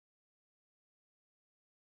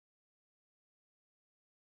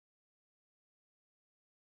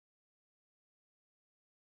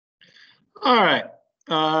All right.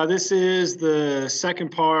 This is the second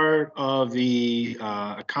part of the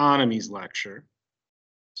economies lecture.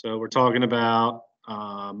 So we're talking about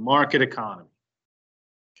market economy.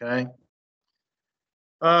 Okay.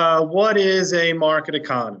 What is a market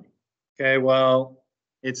economy? Okay, well,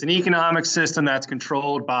 it's an economic system that's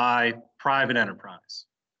controlled by private enterprise.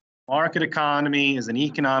 Market economy is an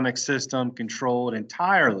economic system controlled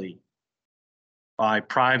entirely by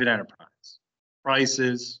private enterprise.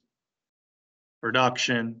 Prices,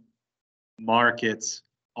 production, markets,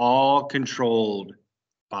 all controlled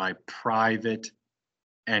by private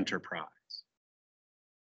enterprise.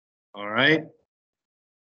 All right.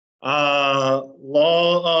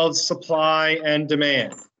 Law of supply and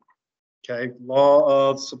demand. Okay, law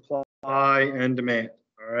of supply and demand.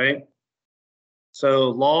 All right.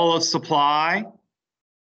 So law of supply,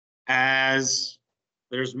 as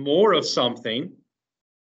there's more of something,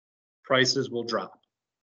 prices will drop.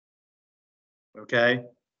 Okay.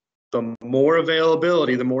 The more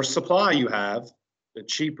availability, the more supply you have, the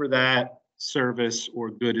cheaper that service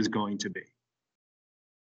or good is going to be.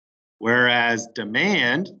 Whereas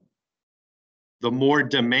demand, the more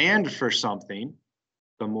demand for something,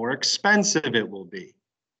 the more expensive it will be.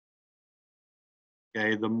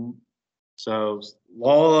 Okay, so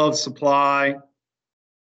law of supply,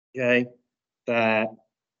 okay, that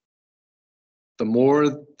the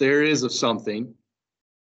more there is of something,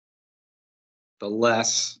 the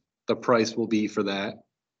less the price will be for that.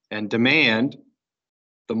 And demand,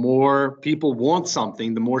 the more people want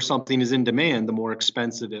something, the more something is in demand, the more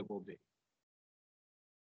expensive it will be.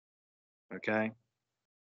 Okay.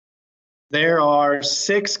 There are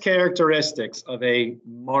 6 characteristics of a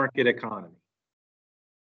market economy.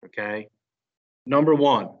 Okay. Number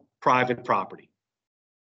 1, private property.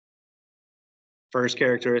 First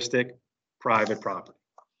characteristic, private property.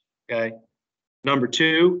 Okay. Number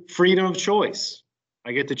 2, freedom of choice.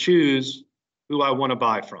 I get to choose who I want to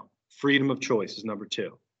buy from. Freedom of choice is number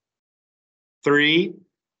 2. 3,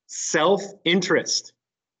 self-interest.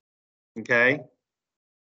 Okay.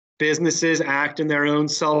 Businesses act in their own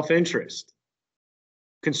self-interest.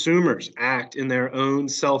 Consumers act in their own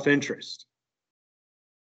self-interest.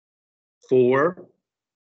 4,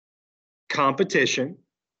 competition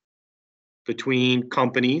between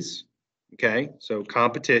companies. Okay, so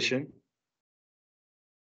competition.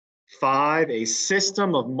 5, a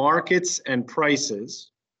system of markets and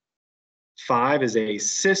prices. 5 is a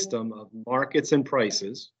system of markets and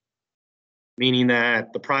prices, meaning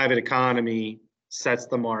that the private economy sets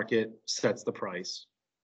the market, sets the price.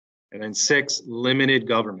 And then 6, limited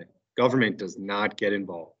government. Government does not get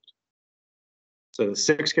involved. So the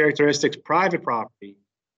 6 characteristics: private property,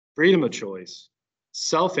 freedom of choice,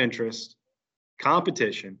 self-interest,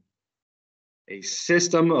 competition, a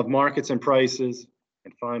system of markets and prices,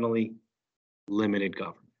 and finally, limited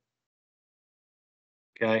government.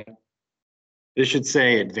 Okay. This should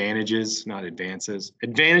say advantages, not advances.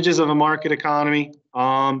 Advantages of a market economy.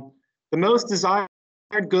 The most desired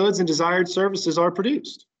goods and desired services are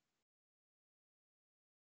produced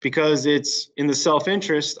because it's in the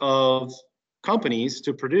self-interest of companies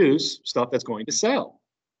to produce stuff that's going to sell.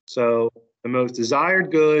 So the most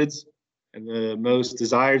desired goods and the most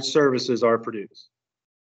desired services are produced.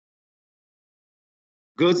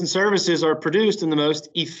 Goods and services are produced in the most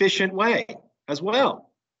efficient way as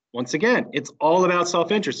well. Once again, it's all about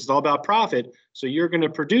self-interest. It's all about profit. So you're going to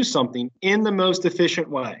produce something in the most efficient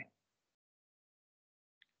way.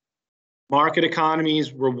 Market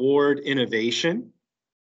economies reward innovation,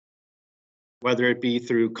 whether it be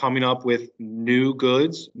through coming up with new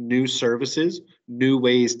goods, new services, new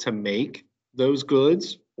ways to make those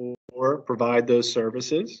goods or provide those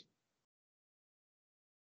services.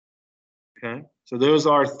 Okay, so those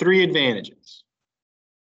are 3 advantages.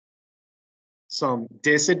 Some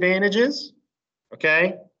disadvantages,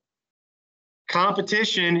 okay?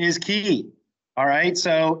 Competition is key, all right?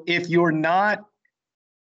 So if you're not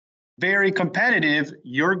very competitive,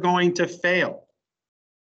 you're going to fail.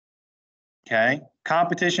 Okay,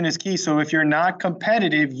 competition is key. So if you're not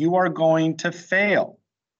competitive, you are going to fail.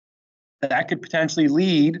 That could potentially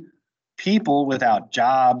lead people without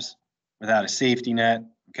jobs, without a safety net.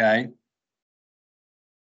 Okay.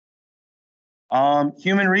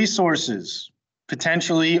 Human resources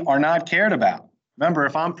potentially are not cared about. Remember,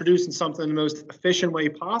 if I'm producing something in the most efficient way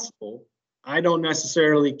possible, I don't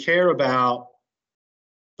necessarily care about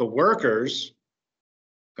the workers.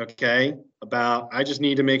 Okay, I just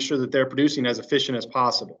need to make sure that they're producing as efficient as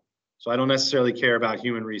possible. So I don't necessarily care about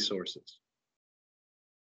human resources.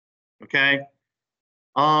 Okay,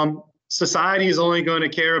 society is only going to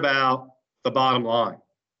care about the bottom line,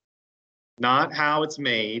 not how it's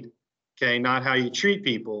made. okay, not how you treat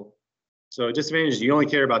people. So disadvantage is you only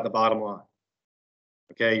care about the bottom line.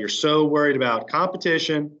 Okay, you're so worried about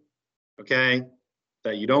competition, okay,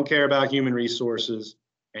 that you don't care about human resources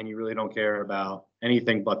and you really don't care about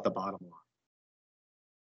anything but the bottom line.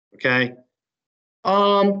 Okay.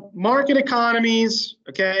 Market economies,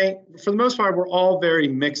 okay, for the most part, we're all very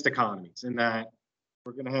mixed economies in that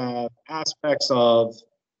we're going to have aspects of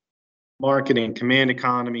market and command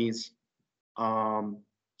economies.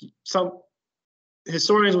 Some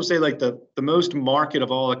historians will say like the most market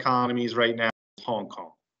of all economies right now is Hong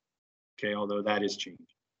Kong, okay, although that is changing.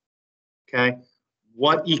 Okay,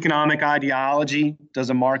 what economic ideology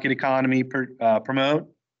does a market economy promote?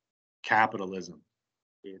 Capitalism.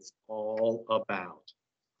 It's all about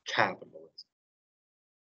capitalism.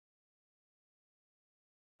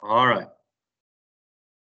 All right.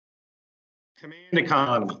 Command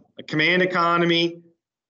economy. A command economy,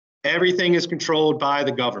 everything is controlled by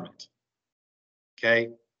the government. Okay.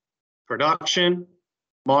 Production,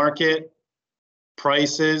 market,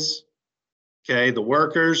 prices, okay, the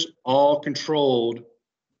workers, all controlled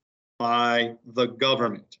by the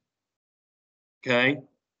government. Okay.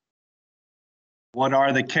 What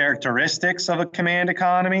are the characteristics of a command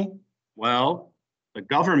economy? Well, the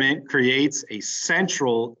government creates a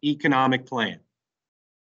central economic plan.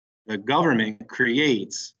 The government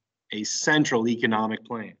creates a central economic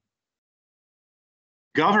plan.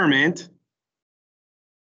 Government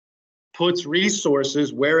puts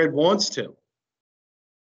resources where it wants to.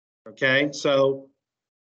 Okay, so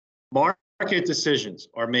market decisions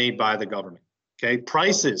are made by the government. Okay,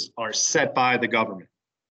 prices are set by the government.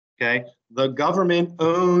 Okay, the government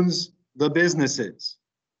owns the businesses.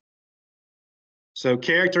 So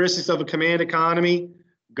characteristics of a command economy,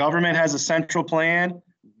 government has a central plan,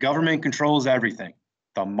 government controls everything.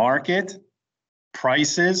 The market,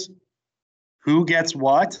 prices, who gets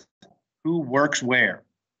what, who works where.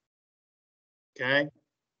 Okay.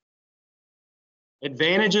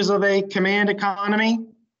 Advantages of a command economy?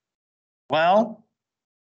 Well,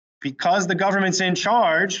 because the government's in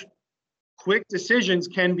charge, quick decisions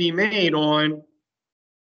can be made on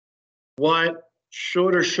what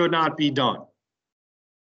should or should not be done.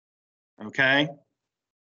 Okay?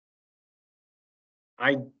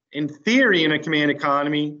 In theory, in a command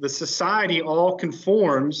economy, the society all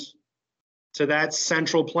conforms to that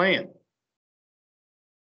central plan.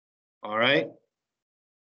 All right?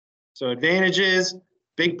 So advantages,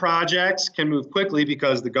 big projects can move quickly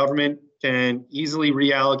because the government can easily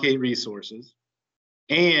reallocate resources.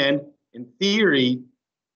 And in theory,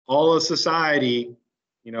 all of society,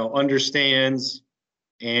 understands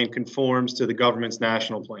and conforms to the government's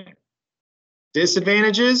national plan.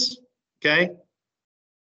 Disadvantages, okay?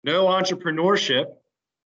 No entrepreneurship.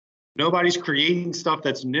 Nobody's creating stuff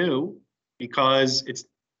that's new because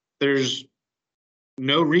there's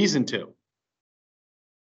no reason to.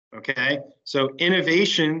 Okay, so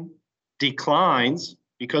innovation declines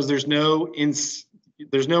because there's no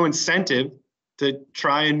incentive to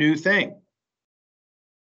try a new thing.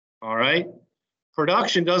 All right,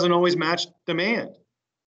 production doesn't always match demand.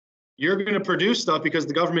 You're going to produce stuff because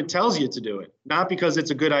the government tells you to do it, not because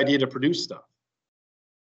it's a good idea to produce stuff.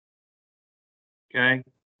 Okay,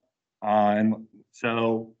 and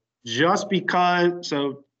so just because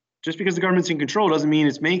the government's in control doesn't mean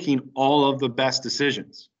it's making all of the best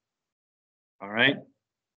decisions. All right.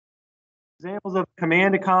 Examples of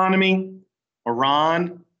command economy,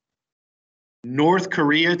 Iran. North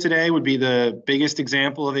Korea today would be the biggest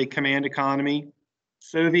example of a command economy.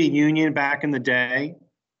 Soviet Union back in the day,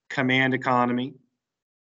 command economy.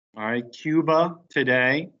 All right. Cuba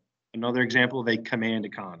today, another example of a command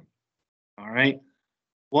economy. All right.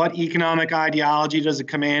 What economic ideology does a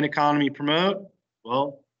command economy promote?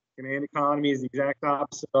 Well, command economy is the exact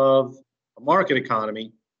opposite of a market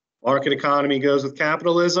economy. Market economy goes with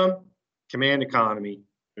capitalism. Command economy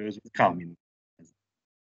goes with communism.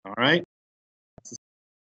 All right,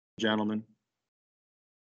 gentlemen.